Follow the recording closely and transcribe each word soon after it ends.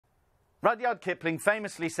Rudyard Kipling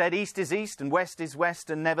famously said, "East is east and west is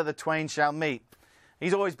west and never the twain shall meet."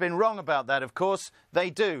 He's always been wrong about that, of course.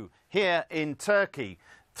 They do, here in Turkey.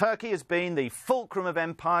 Turkey has been the fulcrum of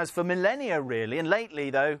empires for millennia, really, and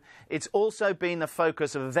lately, though, it's also been the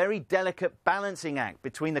focus of a very delicate balancing act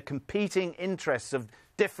between the competing interests of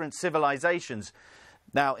different civilizations.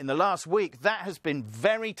 Now, in the last week, that has been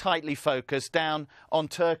very tightly focused down on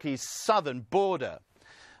Turkey's southern border.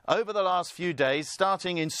 Over the last few days,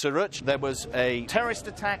 starting in Suruc, there was a terrorist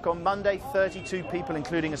attack on Monday, 32 people,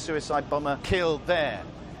 including a suicide bomber, killed there.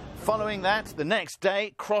 Following that, the next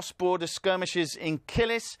day, cross-border skirmishes in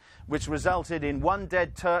Kiley, which resulted in one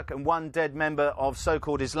dead Turk and one dead member of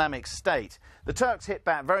so-called Islamic State. The Turks hit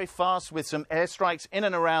back very fast with some airstrikes in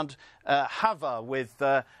and around Hava, with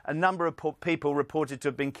a number of people reported to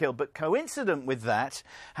have been killed. But coincident with that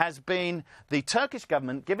has been the Turkish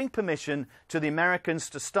government giving permission to the Americans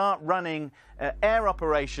to start running air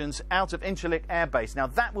operations out of Incirlik Air Base. Now,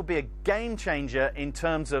 that will be a game changer in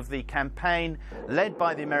terms of the campaign led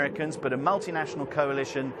by the Americans, but a multinational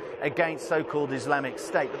coalition against so-called Islamic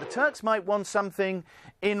State. But the Turks might want something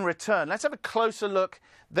in return. Let's have a closer look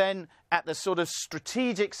then at the sort of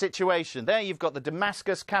strategic situation. There you've got the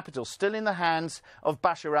Damascus capital still in the hands of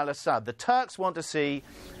Bashar al Assad. The Turks want to see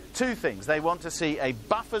two things. They want to see a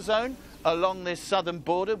buffer zone along this southern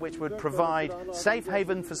border, which would provide safe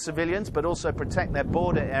haven for civilians, but also protect their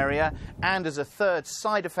border area. And as a third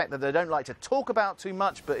side effect that they don't like to talk about too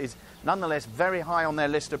much, but is nonetheless very high on their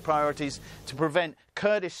list of priorities, to prevent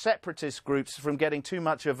Kurdish separatist groups from getting too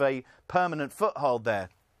much of a permanent foothold there.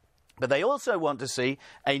 But they also want to see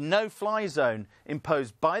a no-fly zone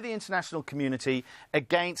imposed by the international community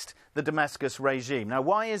against the Damascus regime. Now,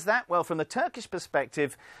 why is that? Well, from the Turkish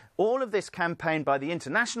perspective, all of this campaign by the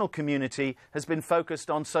international community has been focused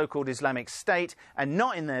on so-called Islamic State and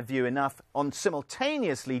not, in their view, enough on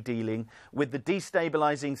simultaneously dealing with the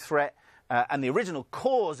destabilising threat and the original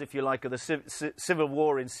cause, if you like, of the civil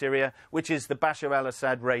war in Syria, which is the Bashar al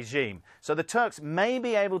Assad regime. So the Turks may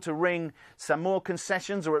be able to wring some more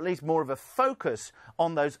concessions, or at least more of a focus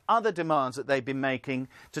on those other demands that they've been making,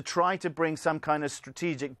 to try to bring some kind of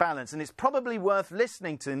strategic balance. And it's probably worth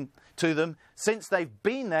listening to them, since they've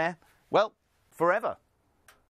been there, well, forever.